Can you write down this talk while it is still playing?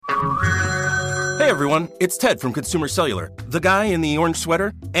everyone, it's Ted from Consumer Cellular, the guy in the orange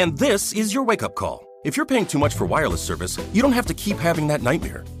sweater, and this is your wake-up call. If you're paying too much for wireless service, you don't have to keep having that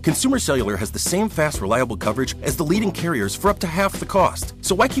nightmare. Consumer Cellular has the same fast, reliable coverage as the leading carriers for up to half the cost.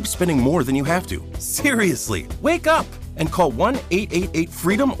 So why keep spending more than you have to? Seriously, wake up and call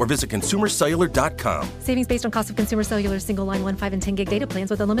 1-888-FREEDOM or visit consumercellular.com. Savings based on cost of Consumer Cellular single line 1, 5, and 10 gig data plans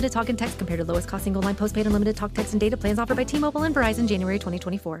with unlimited talk and text compared to lowest cost single line postpaid unlimited talk, text, and data plans offered by T-Mobile and Verizon January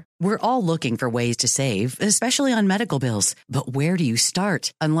 2024. We're all looking for ways to save, especially on medical bills. But where do you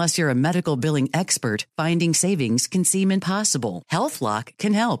start? Unless you're a medical billing expert, finding savings can seem impossible. HealthLock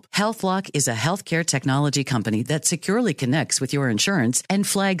can help. HealthLock is a healthcare technology company that securely connects with your insurance and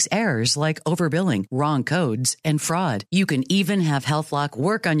flags errors like overbilling, wrong codes, and fraud. You can even have HealthLock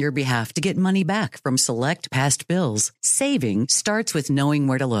work on your behalf to get money back from select past bills. Saving starts with knowing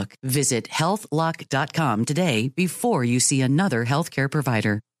where to look. Visit healthlock.com today before you see another healthcare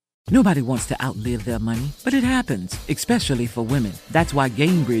provider. Nobody wants to outlive their money, but it happens, especially for women. That's why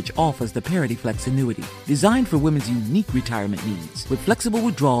Gainbridge offers the Parity Flex annuity, designed for women's unique retirement needs, with flexible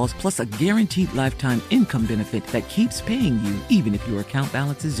withdrawals plus a guaranteed lifetime income benefit that keeps paying you even if your account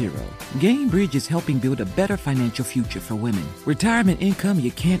balance is zero. Gainbridge is helping build a better financial future for women. Retirement income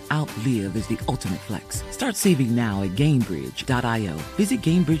you can't outlive is the ultimate flex. Start saving now at Gainbridge.io. Visit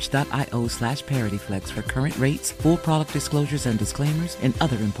Gainbridge.io/ParityFlex for current rates, full product disclosures and disclaimers, and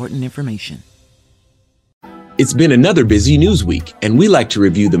other important information. It's been another busy news week, and we like to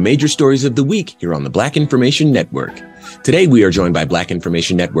review the major stories of the week here on the Black Information Network. Today, we are joined by Black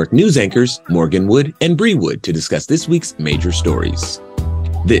Information Network news anchors Morgan Wood and Bree Wood to discuss this week's major stories.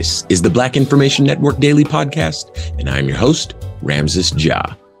 This is the Black Information Network Daily Podcast, and I'm your host, Ramses Ja.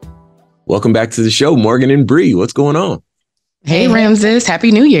 Welcome back to the show, Morgan and Bree. What's going on? Hey, Ramses.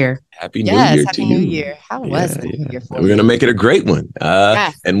 Happy New Year. Happy New Year Happy to New you. Year. How was the New Year for We're going to make it a great one.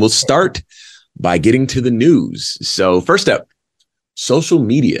 And we'll start by getting to the news. So first up, social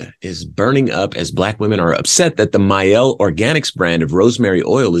media is burning up as Black women are upset that the Mielle Organics brand of rosemary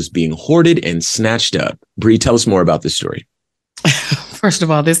oil is being hoarded and snatched up. Bree, tell us more about this story. First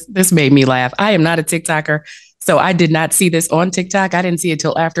of all, this made me laugh. I am not a TikToker, so I did not see this on TikTok. I didn't see it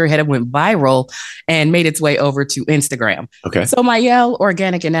till after it had went viral and made its way over to Instagram. Okay. So Mielle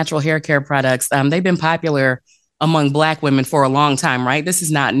Organic and Natural Hair Care products, they've been popular among Black women for a long time, right? This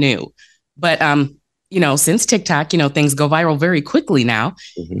is not new. But, since TikTok, things go viral very quickly now.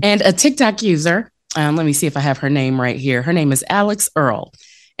 Mm-hmm. And a TikTok user, let me see if I have her name right here. Her name is Alex Earl,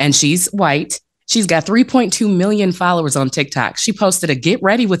 and she's white. She's got 3.2 million followers on TikTok. She posted a Get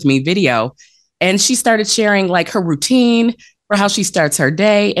Ready With Me video, and she started sharing like her routine for how she starts her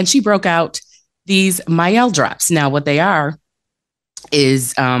day. And she broke out these Mielle drops. Now, what they are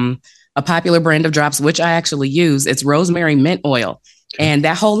is a popular brand of drops, which I actually use. It's rosemary mint oil. And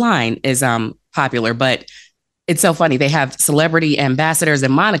that whole line is popular, but it's so funny. They have celebrity ambassadors,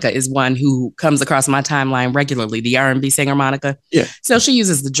 and Monica is one who comes across my timeline regularly, the R&B singer Monica. Yeah. So she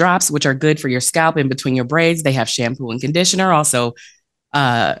uses the drops, which are good for your scalp in between your braids. They have shampoo and conditioner, also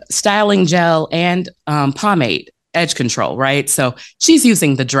styling gel and pomade, edge control, right? So she's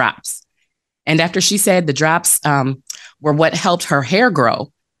using the drops. And after she said the drops were what helped her hair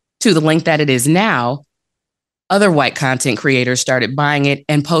grow to the length that it is now, other white content creators started buying it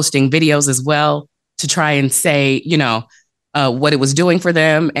and posting videos as well to try and say, what it was doing for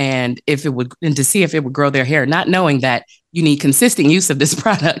them and to see if it would grow their hair, not knowing that you need consistent use of this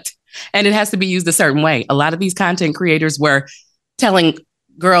product and it has to be used a certain way. A lot of these content creators were telling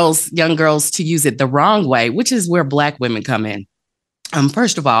young girls to use it the wrong way, which is where Black women come in.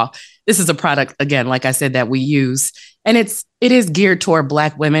 First of all, this is a product, again, like I said, that we use, and it is geared toward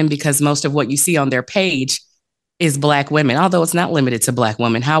Black women because most of what you see on their page is Black women, although it's not limited to Black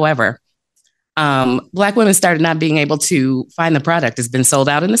women. However, Black women started not being able to find the product. It's been sold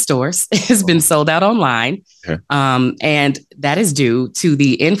out in the stores. It's been sold out online. Okay. And that is due to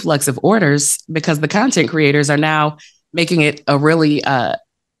the influx of orders because the content creators are now making it a really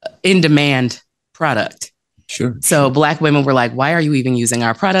in-demand product. Sure. So Black women were like, why are you even using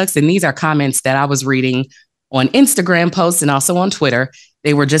our products? And these are comments that I was reading on Instagram posts and also on Twitter.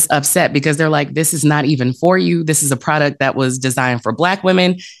 They were just upset because they're like, this is not even for you. This is a product that was designed for Black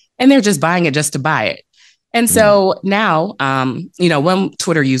women, and they're just buying it just to buy it. And so now, one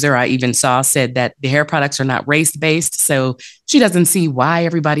Twitter user I even saw said that the hair products are not race-based. So she doesn't see why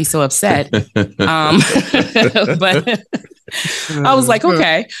everybody's so upset. But I was like,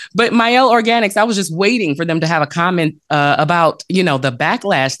 okay. But Mielle Organics, I was just waiting for them to have a comment about, the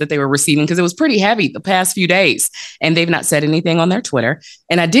backlash that they were receiving because it was pretty heavy the past few days. And they've not said anything on their Twitter.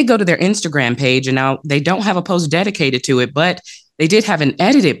 And I did go to their Instagram page, and now they don't have a post dedicated to it, but they did have an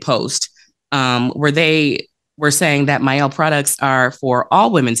edited post where they were saying that Mielle products are for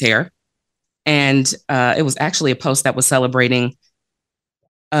all women's hair. And it was actually a post that was celebrating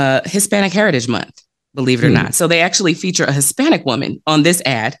Hispanic Heritage Month, believe it or not. So they actually feature a Hispanic woman on this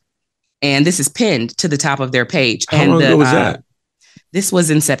ad. And this is pinned to the top of their page. How long ago was that? This was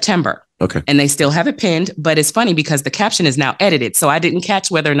in September. Okay. And they still have it pinned, but it's funny because the caption is now edited. So I didn't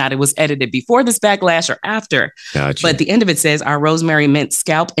catch whether or not it was edited before this backlash or after. Gotcha. But the end of it says our rosemary mint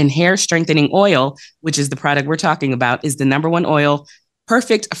scalp and hair strengthening oil, which is the product we're talking about, is the #1 oil,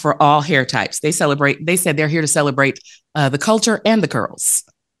 perfect for all hair types. They said they're here to celebrate the culture and the curls.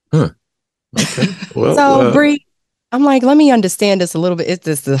 Huh. Okay. Well, so Bree, I'm like, let me understand this a little bit. It's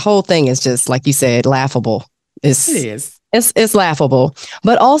this, the whole thing is just, like you said, laughable. It is. It's laughable.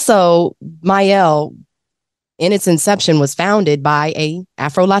 But also, Mielle, in its inception, was founded by a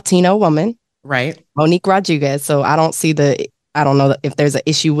Afro-Latino woman, right? Monique Rodriguez. So I don't know if there's an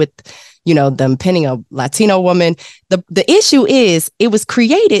issue with, them pinning a Latino woman. The issue is it was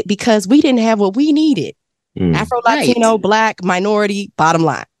created because we didn't have what we needed. Afro-Latino, right. Black, minority, bottom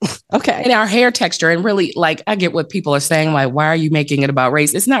line. Okay. And our hair texture, and really, like, I get what people are saying, like, why are you making it about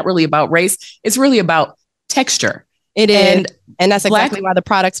race? It's not really about race. It's really about texture. It is. And that's exactly why the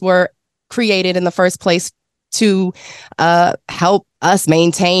products were created in the first place, to help us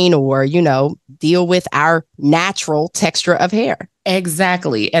maintain or, deal with our natural texture of hair.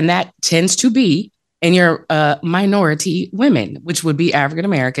 Exactly. And that tends to be in your minority women, which would be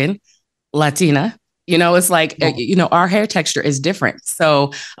African-American, Latina. It's like, our hair texture is different.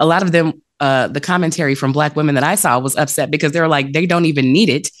 So a lot of them, the commentary from Black women that I saw was upset because they're like, they don't even need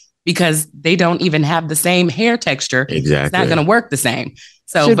it because they don't even have the same hair texture. Exactly. It's not going to work the same.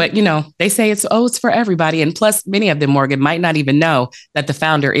 So, but they say it's for everybody. And plus, many of them, Morgan, might not even know that the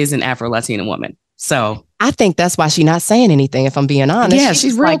founder is an Afro-Latina woman. So I think that's why she's not saying anything, if I'm being honest. Yeah,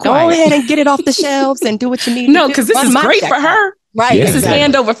 she's real like, quiet. Go ahead and get it off the shelves and do what you need No, because this is great for her. Right. Yeah. This is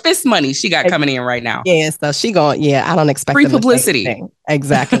hand over fist money she got coming in right now. Yeah, so she I don't expect free publicity.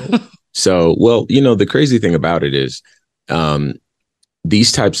 Exactly. So, well, the crazy thing about it is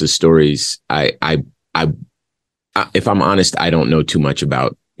these types of stories, I if I'm honest, I don't know too much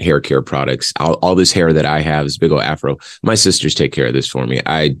about hair care products. All this hair that I have is big old afro. My sisters take care of this for me.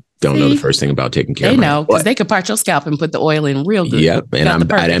 I don't know the first thing about taking care of They know, because they could part your scalp and put the oil in real good. Yep. And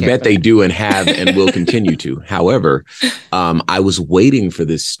I bet they do and have and will continue to. However, I was waiting for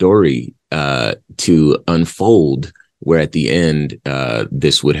this story to unfold, where at the end,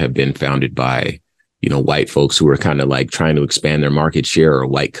 this would have been founded by, white folks who were kind of like trying to expand their market share, or a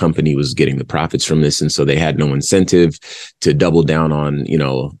white company was getting the profits from this. And so they had no incentive to double down on,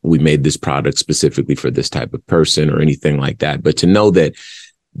 we made this product specifically for this type of person or anything like that. But to know that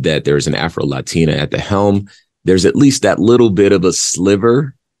there's an Afro-Latina at the helm, there's at least that little bit of a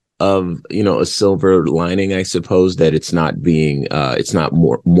sliver of, a silver lining, I suppose, that it's not being, it's not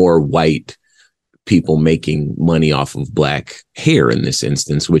more white people making money off of Black hair in this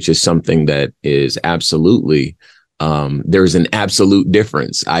instance, which is something that is absolutely, there's an absolute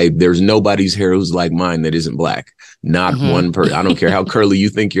difference. There's nobody's hair who's like mine that isn't Black. Not one person. I don't care how curly you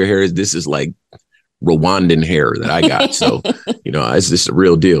think your hair is. This is like Rwandan hair that I got. So, it's just a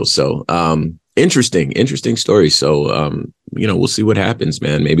real deal. So, interesting story. So, we'll see what happens,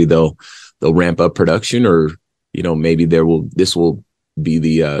 man. Maybe they'll ramp up production, or, maybe this will be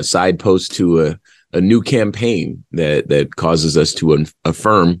the side post to a new campaign that causes us to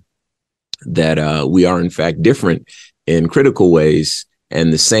affirm that we are in fact different in critical ways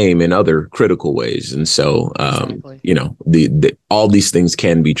and the same in other critical ways. And so, exactly. All these things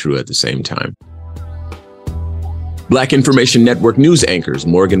can be true at the same time. Black Information Network news anchors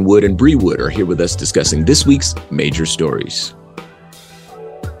Morgan Wood and Bree Wood are here with us discussing this week's major stories.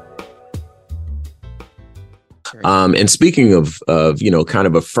 And speaking of kind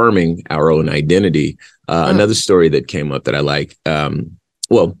of affirming our own identity, another story that came up that I like,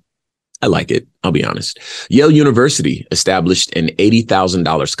 I like it, I'll be honest. Yale University established an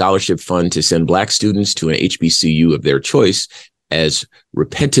 $80,000 scholarship fund to send Black students to an HBCU of their choice as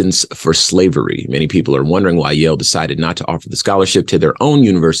repentance for slavery. Many people are wondering why Yale decided not to offer the scholarship to their own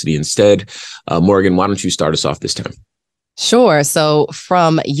university instead. Morgan, why don't you start us off this time? Sure. So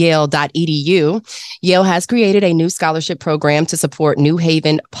from yale.edu, Yale has created a new scholarship program to support New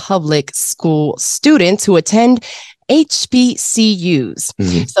Haven public school students who attend HBCUs.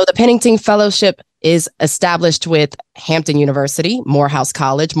 Mm-hmm. So the Pennington Fellowship is established with Hampton University, Morehouse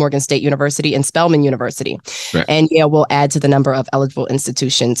College, Morgan State University, and Spelman University. Right. And Yale will add to the number of eligible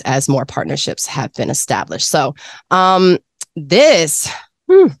institutions as more partnerships have been established. So I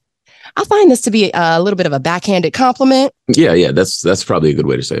find this to be a little bit of a backhanded compliment. Yeah, that's probably a good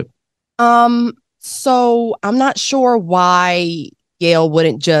way to say it. So I'm not sure why Yale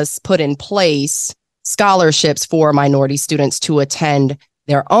wouldn't just put in place scholarships for minority students to attend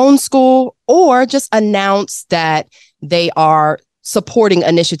their own school, or just announce that they are supporting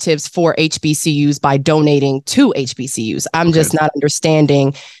initiatives for HBCUs by donating to HBCUs. I'm just not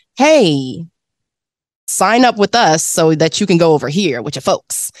understanding, hey, sign up with us so that you can go over here with your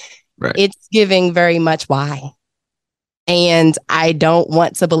folks. Right. It's giving very much why. And I don't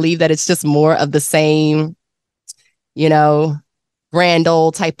want to believe that it's just more of the same, grand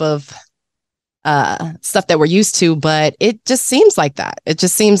old type of stuff that we're used to, but it just seems like that. It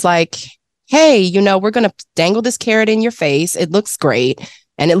just seems like, hey, we're going to dangle this carrot in your face. It looks great.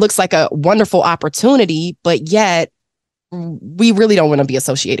 And it looks like a wonderful opportunity, but yet we really don't want to be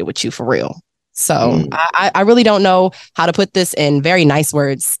associated with you for real. So I really don't know how to put this in very nice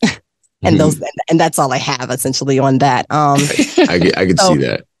words. And that's all I have essentially on that. I could see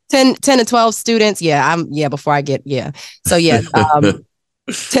that. 10 to 12 students. Before I get, So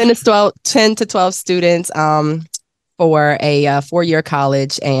 10 to 12 students for a 4-year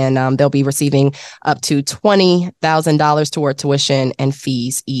college, and they'll be receiving up to $20,000 toward tuition and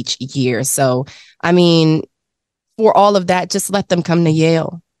fees each year. So, I mean, for all of that, just let them come to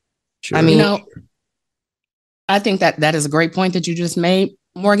Yale. Sure. I mean, I think that is a great point that you just made,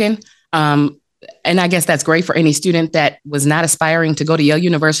 Morgan. And I guess that's great for any student that was not aspiring to go to Yale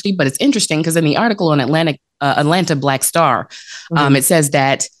University. But it's interesting because in the article on Atlanta Black Star, it says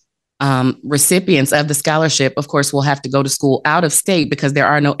that recipients of the scholarship, of course, will have to go to school out of state because there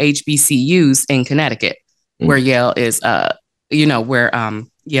are no HBCUs in Connecticut where Yale is, where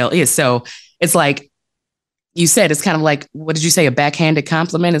Yale is. So it's like you said, it's kind of like, what did you say? A backhanded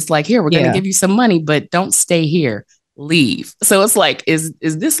compliment. It's like, here, we're going to give you some money, but don't stay here. Leave. So it's like, is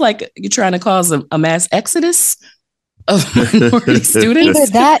this like you're trying to cause a mass exodus of minority students?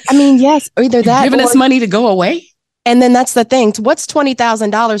 Either that, yes, or either that, giving us money to go away. And then that's the thing. What's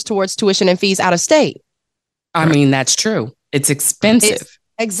 $20,000 towards tuition and fees out of state? I mean, that's true. It's expensive.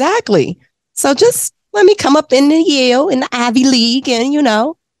 Exactly. So just let me come up in the Yale, in the Ivy League,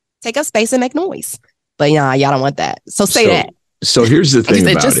 and take up space and make noise. But y'all don't want that. So say that. So here's the thing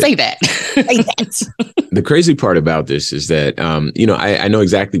about just it. Say that. The crazy part about this is that, I know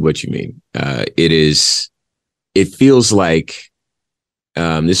exactly what you mean. It feels like,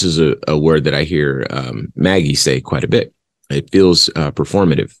 this is a word that I hear Maggie say quite a bit. It feels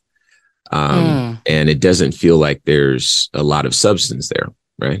performative. And it doesn't feel like there's a lot of substance there,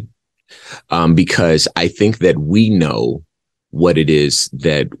 right? Because I think that we know what it is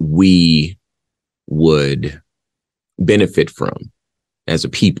that we would benefit from as a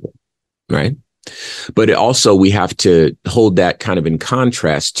people, right? But also we have to hold that kind of in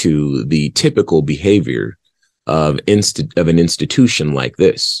contrast to the typical behavior of an institution like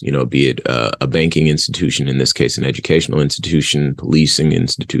this, be it a banking institution, in this case, an educational institution, policing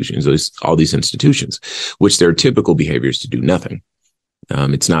institutions, all these institutions, which their typical behavior is to do nothing.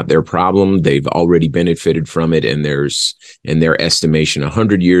 It's not their problem. They've already benefited from it. And there's, in their estimation,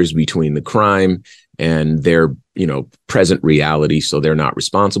 100 years between the crime and their, present reality. So they're not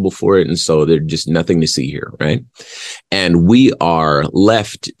responsible for it. And so there's just nothing to see here. Right. And we are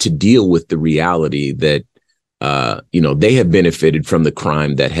left to deal with the reality that, they have benefited from the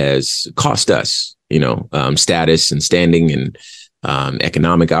crime that has cost us, status and standing and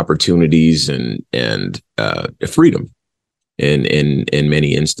economic opportunities and freedom in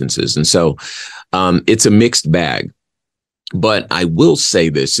many instances. And so it's a mixed bag. But I will say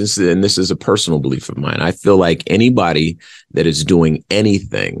this, and this is a personal belief of mine. I feel like anybody that is doing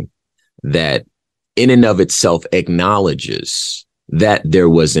anything that in and of itself acknowledges that there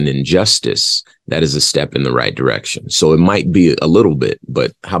was an injustice, that is a step in the right direction. So it might be a little bit,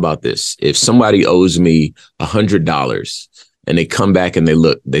 but how about this? If somebody owes me $100 and they come back and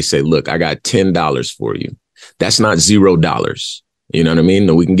they say, look, I got $10 for you. That's not $0. You know what I mean?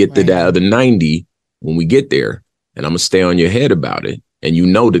 And we can get to that other 90 when we get there. And I'm going to stay on your head about it. And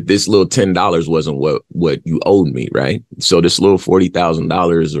that this little $10 wasn't what you owed me, right? So this little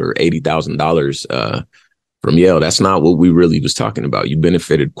 $40,000 or $80,000 from Yale, that's not what we really was talking about. You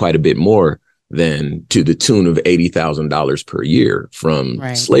benefited quite a bit more than to the tune of $80,000 per year from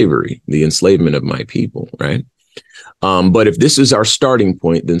slavery, the enslavement of my people, right? But if this is our starting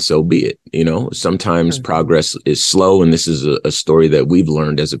point, then so be it. Sometimes progress is slow, and this is a story that we've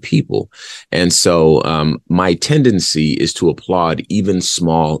learned as a people. And so my tendency is to applaud even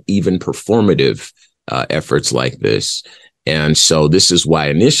small, even performative efforts like this. And so this is why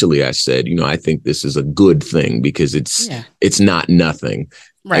initially I said, I think this is a good thing because it's not nothing.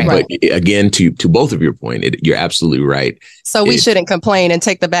 Right. But again, to both of your point, you're absolutely right. So we shouldn't complain and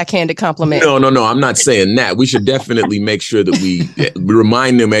take the backhanded compliment. No. I'm not saying that. We should definitely make sure that we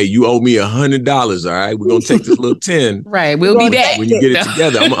remind them, hey, you owe me $100. All right. We're going to take this little 10. Right. We'll be back. When you get it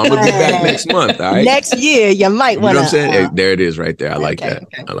together, I'm going to be back next month. All right. Next year, you might want to. You know what I'm saying? Hey, there it is right there. I like that.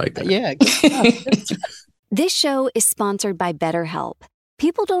 Okay. I like that. Yeah. This show is sponsored by BetterHelp.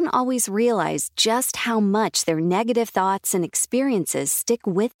 People don't always realize just how much their negative thoughts and experiences stick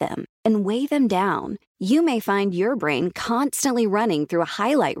with them and weigh them down. You may find your brain constantly running through a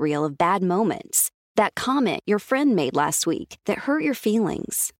highlight reel of bad moments. That comment your friend made last week that hurt your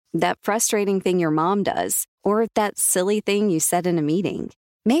feelings. That frustrating thing your mom does. Or that silly thing you said in a meeting.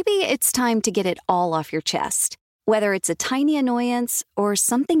 Maybe it's time to get it all off your chest. Whether it's a tiny annoyance or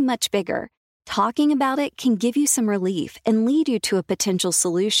something much bigger, talking about it can give you some relief and lead you to a potential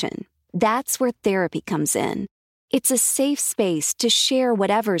solution. That's where therapy comes in. It's a safe space to share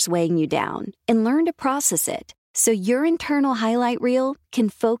whatever's weighing you down and learn to process it so your internal highlight reel can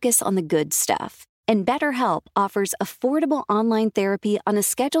focus on the good stuff. And BetterHelp offers affordable online therapy on a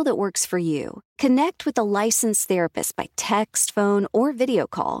schedule that works for you. Connect with a licensed therapist by text, phone, or video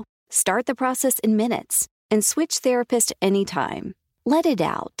call. Start the process in minutes and switch therapist anytime. Let it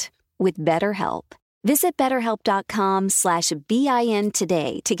out with BetterHelp. Visit BetterHelp.com/BIN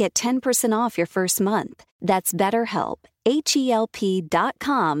today to get 10% off your first month. That's BetterHelp,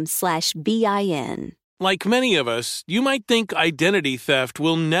 HELP.com/BIN. Like many of us, you might think identity theft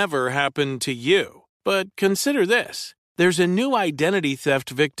will never happen to you. But consider this. There's a new identity theft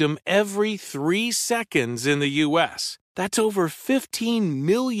victim every 3 seconds in the U.S. That's over 15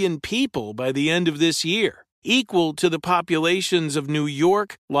 million people by the end of this year, equal to the populations of New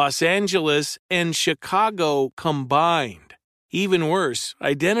York, Los Angeles, and Chicago combined. Even worse,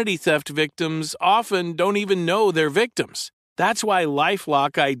 identity theft victims often don't even know they're victims. That's why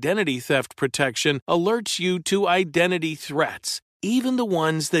LifeLock Identity Theft Protection alerts you to identity threats, even the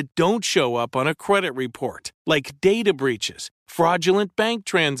ones that don't show up on a credit report, like data breaches, fraudulent bank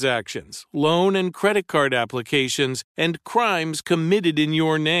transactions, loan and credit card applications, and crimes committed in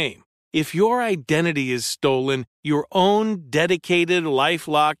your name. If your identity is stolen, your own dedicated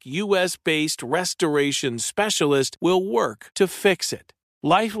LifeLock U.S.-based restoration specialist will work to fix it.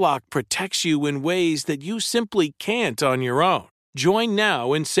 LifeLock protects you in ways that you simply can't on your own. Join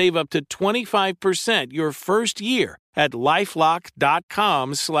now and save up to 25% your first year at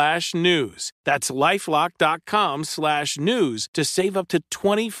LifeLock.com/news. That's LifeLock.com/news to save up to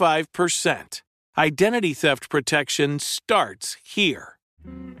 25%. Identity theft protection starts here.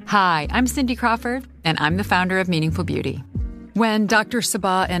 Hi, I'm Cindy Crawford, and I'm the founder of Meaningful Beauty. When Dr.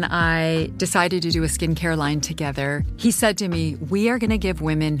 Sabah and I decided to do a skincare line together, he said to me, we are going to give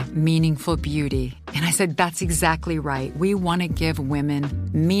women meaningful beauty. And I said, that's exactly right. We want to give women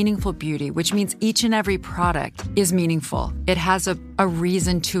meaningful beauty, which means each and every product is meaningful. It has a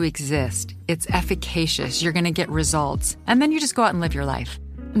reason to exist. It's efficacious. You're going to get results. And then you just go out and live your life.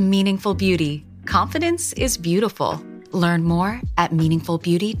 Meaningful Beauty. Confidence is beautiful. Learn more at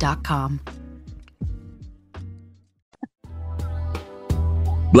meaningfulbeauty.com.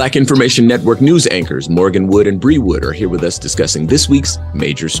 Black Information Network news anchors Morgan Wood and Bree Wood are here with us discussing this week's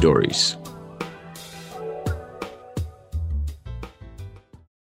major stories.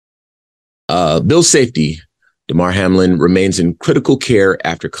 Bill's safety, Damar Hamlin, remains in critical care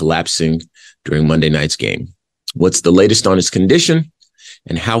after collapsing during Monday night's game. What's the latest on his condition,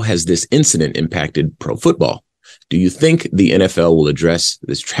 and how has this incident impacted pro football? Do you think the NFL will address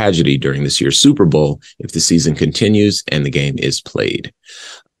this tragedy during this year's Super Bowl if the season continues and the game is played?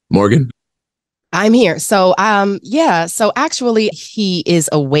 Morgan? I'm here. So, so actually he is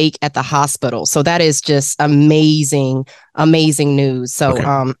awake at the hospital. So that is just amazing, amazing news. So,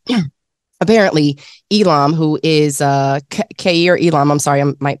 okay. Apparently Elam, who is Kair Elam, I'm sorry,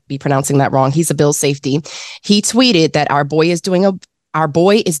 I might be pronouncing that wrong. He's a Bills safety. He tweeted that our boy is doing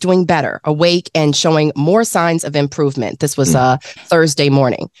better, awake and showing more signs of improvement. This was Thursday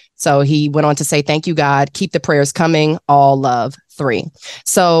morning. So he went on to say, thank you, God. Keep the prayers coming. All love, 3.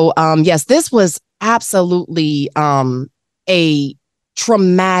 So, yes, this was absolutely a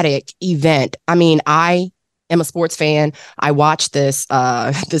traumatic event. I mean, I am a sports fan. I watched this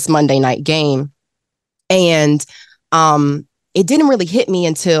Monday night game, and it didn't really hit me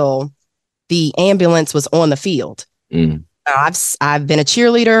until the ambulance was on the field. I've been a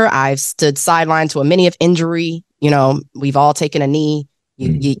cheerleader. I've stood sideline to a many of injury. You know, we've all taken a knee,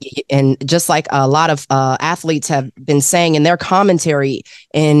 And just like a lot of athletes have been saying in their commentary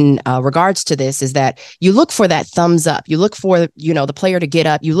in regards to this, is that you look for that thumbs up. You look for, the player to get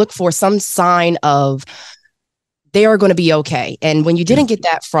up. You look for some sign of they are going to be okay. And when you didn't get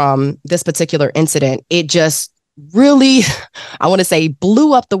that from this particular incident, it just really, I want to say,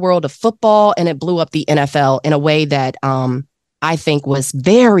 blew up the world of football, and it blew up the NFL in a way that I think was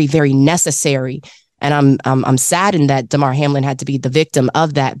very, very necessary. And I'm saddened that Damar Hamlin had to be the victim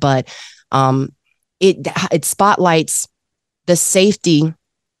of that. But it spotlights the safety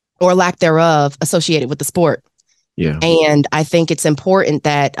or lack thereof associated with the sport. Yeah. And I think it's important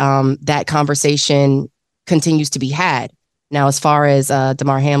that that conversation continues to be had. Now, as far as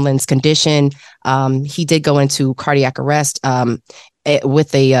Damar Hamlin's condition, he did go into cardiac arrest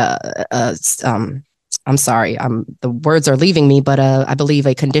with I'm sorry, the words are leaving me, but I believe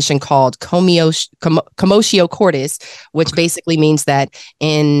a condition called commotio cordis, which basically means that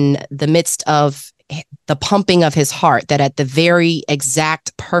in the midst of the pumping of his heart, that at the very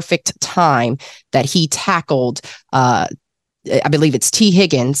exact perfect time that he tackled, I believe it's T.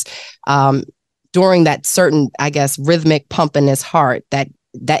 Higgins, during that certain, I guess, rhythmic pump in his heart, that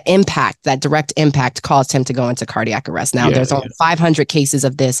direct impact caused him to go into cardiac arrest. Now, there's only 500 cases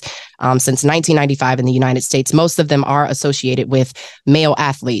of this since 1995 in the United States. Most of them are associated with male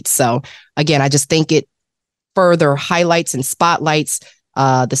athletes. So again, I just think it further highlights and spotlights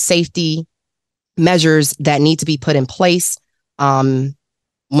the safety measures that need to be put in place when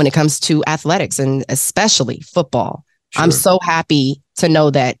it comes to athletics, and especially football. Sure. I'm so happy to know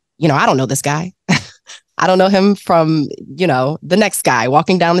that, I don't know this guy. I don't know him from, the next guy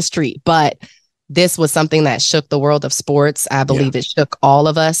walking down the street, but this was something that shook the world of sports. I believe it shook all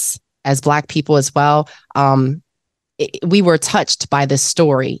of us as Black people as well. We were touched by this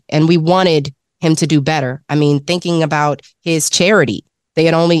story, and we wanted him to do better. I mean, thinking about his charity, they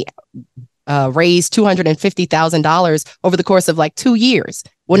had only raised $250,000 over the course of like 2 years.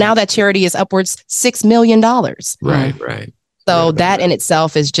 Well, now that charity is upwards $6 million. Right. So that in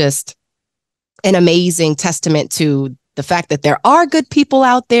itself is just an amazing testament to the fact that there are good people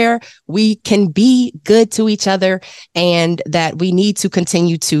out there. We can be good to each other, and that we need to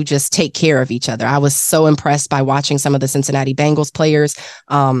continue to just take care of each other. I was so impressed by watching some of the Cincinnati Bengals players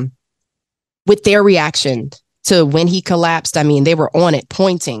with their reaction to when he collapsed. I mean, they were on it,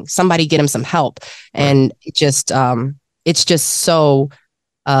 pointing, somebody get him some help. And it just, it's just so,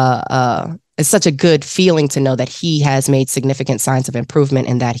 it's such a good feeling to know that he has made significant signs of improvement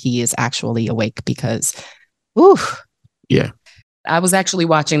and that he is actually awake, because, whew. Yeah. I was actually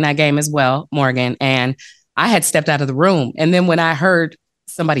watching that game as well, Morgan, and I had stepped out of the room. And then when I heard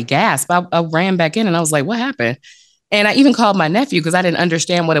somebody gasp, I ran back in and I was like, what happened? And I even called my nephew because I didn't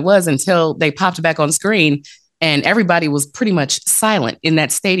understand what it was until they popped back on screen, and everybody was pretty much silent in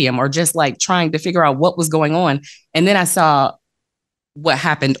that stadium, or just like trying to figure out what was going on. And then I saw what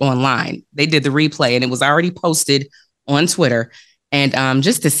happened online. They did the replay and it was already posted on Twitter. And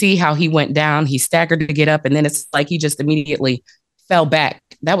just to see how he went down, he staggered to get up, and then it's like he just immediately fell back.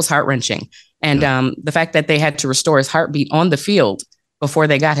 That was heart-wrenching. And the fact that they had to restore his heartbeat on the field before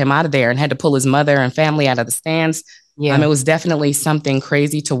they got him out of there, and had to pull his mother and family out of the stands. It was definitely something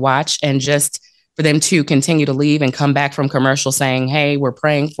crazy to watch. And just for them to continue to leave and come back from commercial saying, hey, we're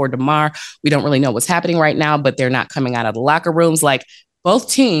praying for Damar. We don't really know what's happening right now, but they're not coming out of the locker rooms. Like,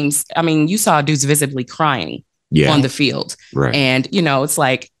 both teams, I mean, you saw dudes visibly crying on the field. Right. And, it's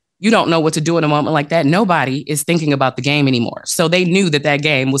like, you don't know what to do in a moment like that. Nobody is thinking about the game anymore. So they knew that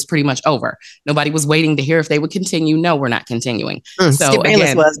game was pretty much over. Nobody was waiting to hear if they would continue. No, we're not continuing. So Skip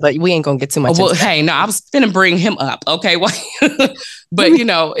Bayless was, but we ain't going to get too much. Well, hey, no, I was going to bring him up. Okay. But,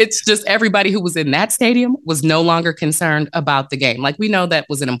 it's just everybody who was in that stadium was no longer concerned about the game. Like, we know that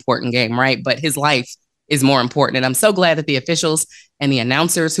was an important game, right? But his life is more important. And I'm so glad that the officials and the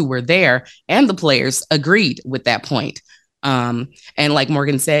announcers who were there and the players agreed with that point. And like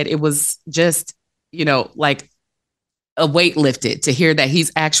Morgan said, it was just, like a weight lifted to hear that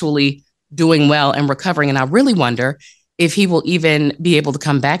he's actually doing well and recovering. And I really wonder if he will even be able to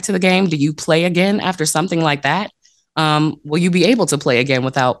come back to the game. Do you play again after something like that? Will you be able to play again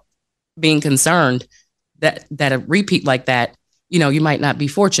without being concerned that a repeat like that, you might not be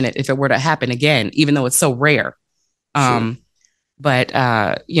fortunate if it were to happen again, even though it's so rare. Sure. But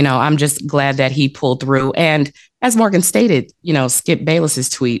I'm just glad that he pulled through. And as Morgan stated, Skip Bayless's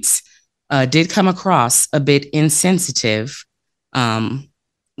tweets did come across a bit insensitive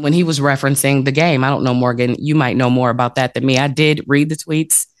when he was referencing the game. I don't know, Morgan, you might know more about that than me. I did read the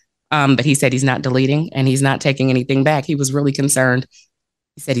tweets, but he said he's not deleting and he's not taking anything back. He was really concerned.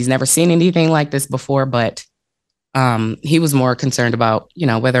 He said he's never seen anything like this before, but He was more concerned about,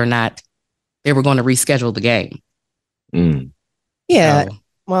 whether or not they were going to reschedule the game. Yeah. So,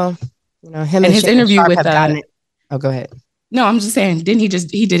 well, him and his interview with oh, go ahead. No, I'm just saying, he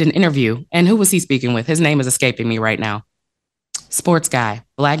did an interview, and who was he speaking with? His name is escaping me right now. Sports guy,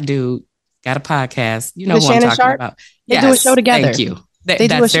 black dude, got a podcast. You know who I'm talking about. They do a show together. Thank you.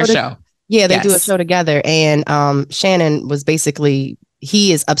 That's their show. Yeah, they do a show together. And Shannon was basically,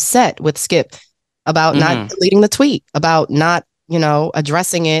 he is upset with Skip about not deleting the tweet, about not,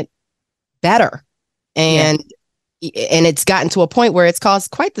 addressing it better. And it's gotten to a point where it's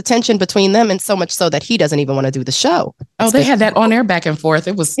caused quite the tension between them, and so much so that he doesn't even want to do the show. Oh, they had that on air back and forth.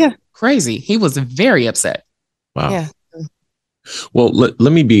 It was crazy. He was very upset. Wow. Yeah. Well, let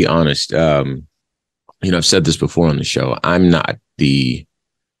me be honest. I've said this before on the show. I'm not the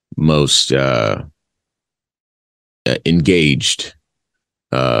most engaged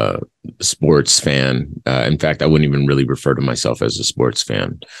sports fan. In fact, I wouldn't even really refer to myself as a sports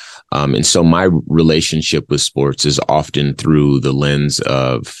fan. And so my relationship with sports is often through the lens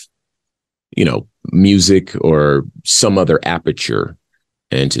of, music or some other aperture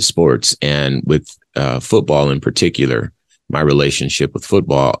into sports. And with football in particular, my relationship with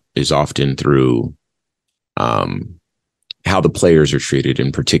football is often through how the players are treated,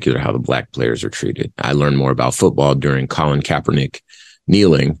 in particular, how the black players are treated. I learned more about football during Colin Kaepernick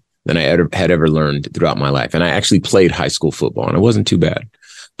kneeling than I had ever learned throughout my life. And I actually played high school football, and it wasn't too bad.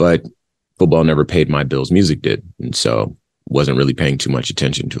 But football never paid my bills. Music did. And so wasn't really paying too much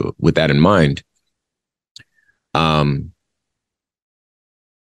attention to it. With that in mind, I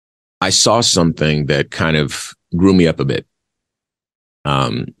saw something that kind of grew me up a bit.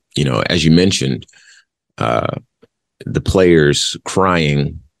 As you mentioned, the players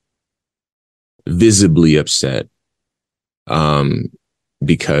crying, visibly upset,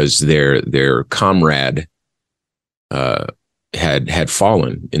 because their comrade had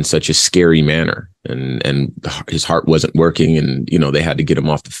fallen in such a scary manner, and his heart wasn't working, and they had to get him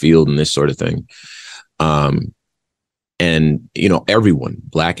off the field and this sort of thing. And everyone,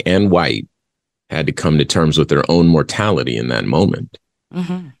 black and white, had to come to terms with their own mortality in that moment.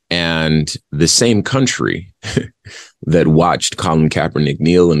 Mm-hmm. And the same country that watched Colin Kaepernick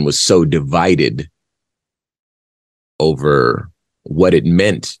kneel and was so divided over what it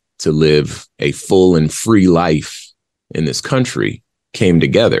meant to live a full and free life in this country came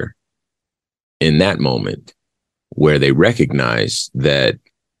together in that moment, where they recognized that,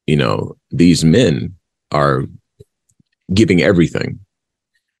 these men are giving everything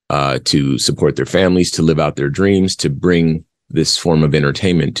to support their families, to live out their dreams, to bring this form of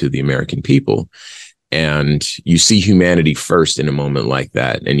entertainment to the American people. And you see humanity first in a moment like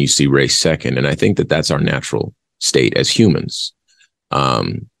that, and you see race second. And I think that that's our natural state as humans.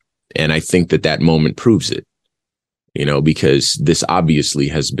 And I think that moment proves it, because this obviously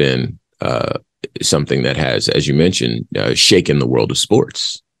has been something that has, as you mentioned, shaken the world of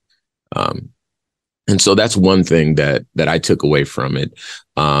sports. And so that's one thing that I took away from it.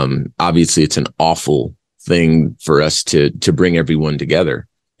 Obviously, it's an awful thing for us to bring everyone together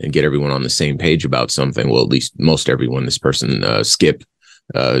and get everyone on the same page about something. Well, at least most everyone. This person, Skip,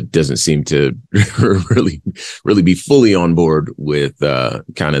 doesn't seem to really be fully on board with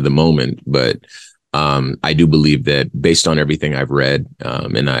kind of the moment. But I do believe that, based on everything I've read,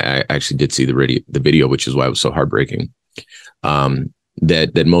 and I actually did see the video, which is why it was so heartbreaking.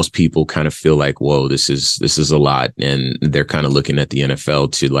 That most people kind of feel like, whoa, this is a lot, and they're kind of looking at the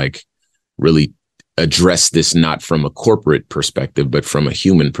NFL to really address this, not from a corporate perspective, but from a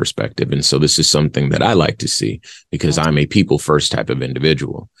human perspective. And so this is something that I like to see, because I'm a people first type of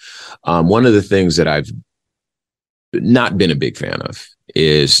individual. One of the things that I've not been a big fan of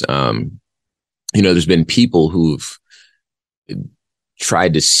is, there's been people who've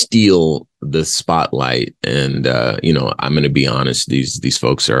tried to steal the spotlight. And, I'm going to be honest, these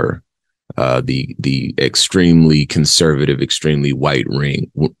folks are the extremely conservative, extremely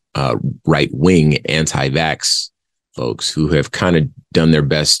right-wing anti-vax folks who have kind of done their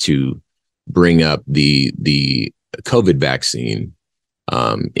best to bring up the COVID vaccine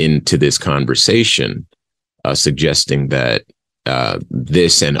into this conversation, suggesting that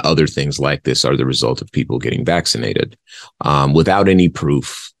this and other things like this are the result of people getting vaccinated, without any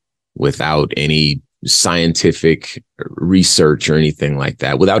proof, without any scientific research or anything like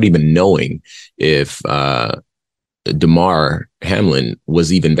that, without even knowing if Damar Hamlin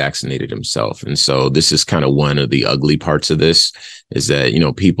was even vaccinated himself. And so this is kind of one of the ugly parts of this, is that,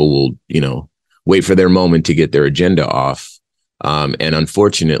 people will, wait for their moment to get their agenda off. And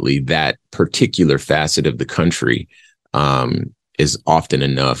unfortunately, that particular facet of the country is often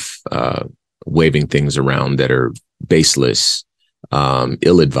enough waving things around that are baseless,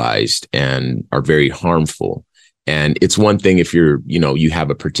 ill-advised, and are very harmful. And it's one thing if you have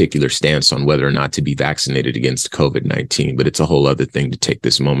a particular stance on whether or not to be vaccinated against COVID-19, but it's a whole other thing to take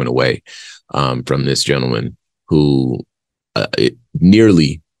this moment away from this gentleman who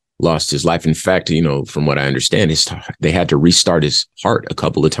nearly lost his life. In fact, from what I understand, they had to restart his heart a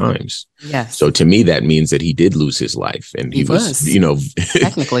couple of times. Yes. So to me, that means that he did lose his life, and he was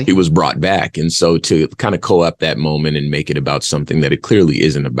technically he was brought back. And so to kind of co-opt that moment and make it about something that it clearly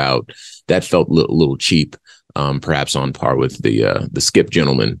isn't about, that felt a little cheap, perhaps on par with the Skip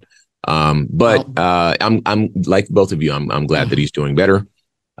gentleman. But I'm like both of you. I'm glad that he's doing better.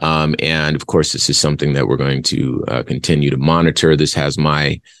 And of course, this is something that we're going to continue to monitor. This has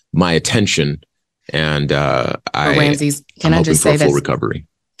my attention, and Ramses, can I just say that recovery?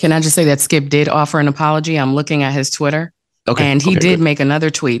 Can I just say that Skip did offer an apology? I'm looking at his Twitter, and he did make another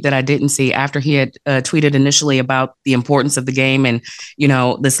tweet that I didn't see after he had tweeted initially about the importance of the game and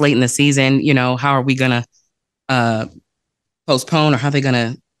this late in the season. How are we gonna postpone, or how are they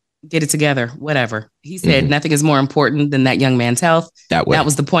gonna get it together? Whatever. He said nothing is more important than that young man's health. That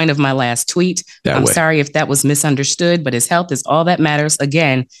was the point of my last tweet. I'm sorry if that was misunderstood, but his health is all that matters.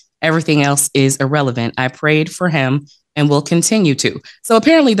 Again, everything else is irrelevant. I prayed for him and will continue to. So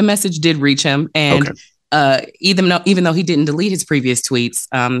apparently the message did reach him. And even though he didn't delete his previous tweets,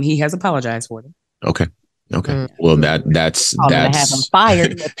 he has apologized for them. Okay. Well, that's have him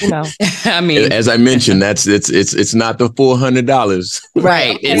fired. But, I mean, as I mentioned, it's not the full $100,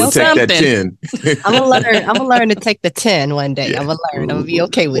 right? We'll take that 10. I'm gonna learn to take the 10 one day. I'm gonna be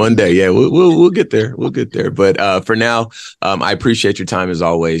okay with it one day. Yeah, we'll get there. We'll get there. But for now, I appreciate your time as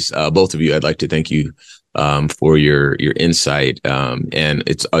always, both of you. I'd like to thank you for your insight. And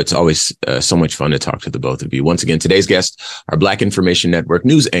it's always so much fun to talk to the both of you. Once again, today's guests are Black Information Network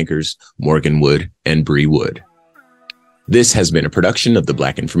news anchors Morgan Wood and Bree Wood. This has been a production of the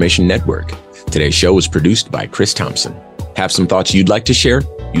Black Information Network. Today's show was produced by Chris Thompson. Have some thoughts you'd like to share?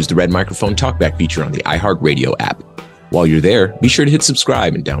 Use the red microphone talkback feature on the iHeartRadio app. While you're there, be sure to hit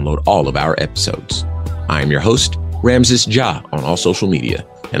subscribe and download all of our episodes. I am your host, Ramses Ja, on all social media,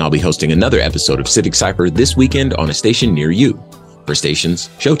 and I'll be hosting another episode of Civic Cypher this weekend on a station near you. For stations,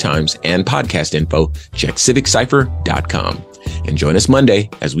 showtimes, and podcast info, check civiccypher.com. And join us Monday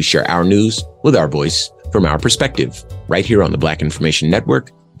as we share our news with our voice from our perspective, right here on the Black Information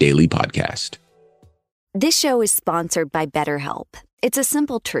Network Daily Podcast. This show is sponsored by BetterHelp. It's a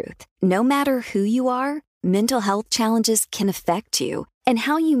simple truth. No matter who you are, mental health challenges can affect you, and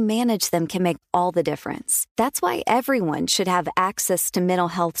how you manage them can make all the difference. That's why everyone should have access to mental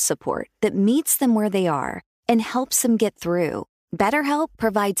health support that meets them where they are and helps them get through. BetterHelp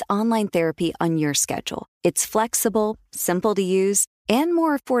provides online therapy on your schedule. It's flexible, simple to use, and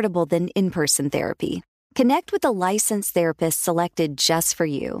more affordable than in-person therapy. Connect with a licensed therapist selected just for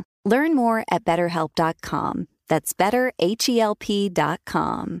you. Learn more at BetterHelp.com. That's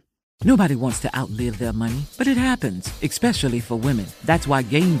BetterHelp.com. Nobody wants to outlive their money, but it happens, especially for women. That's why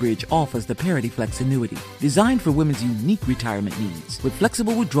Gainbridge offers the Parity Flex annuity, designed for women's unique retirement needs. With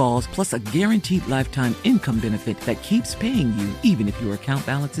flexible withdrawals plus a guaranteed lifetime income benefit that keeps paying you even if your account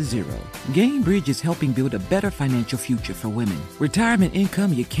balance is zero. Gainbridge is helping build a better financial future for women. Retirement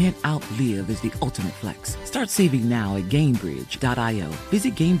income you can't outlive is the ultimate flex. Start saving now at Gainbridge.io.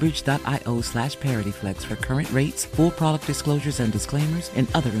 Visit Gainbridge.io/ParityFlex for current rates, full product disclosures and disclaimers, and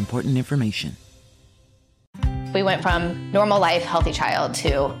other important information. We went from normal life, healthy child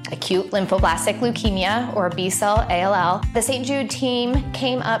to acute lymphoblastic leukemia, or B-cell ALL. The St. Jude team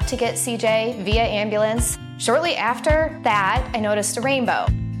came up to get CJ via ambulance. Shortly after that, I noticed a rainbow.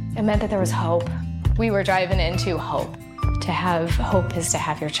 It meant that there was hope. We were driving into hope. To have hope is to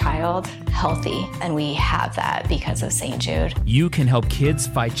have your child healthy, and we have that because of St. Jude. You can help kids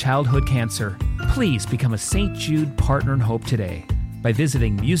fight childhood cancer. Please become a St. Jude Partner in Hope today by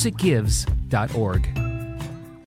visiting musicgives.org.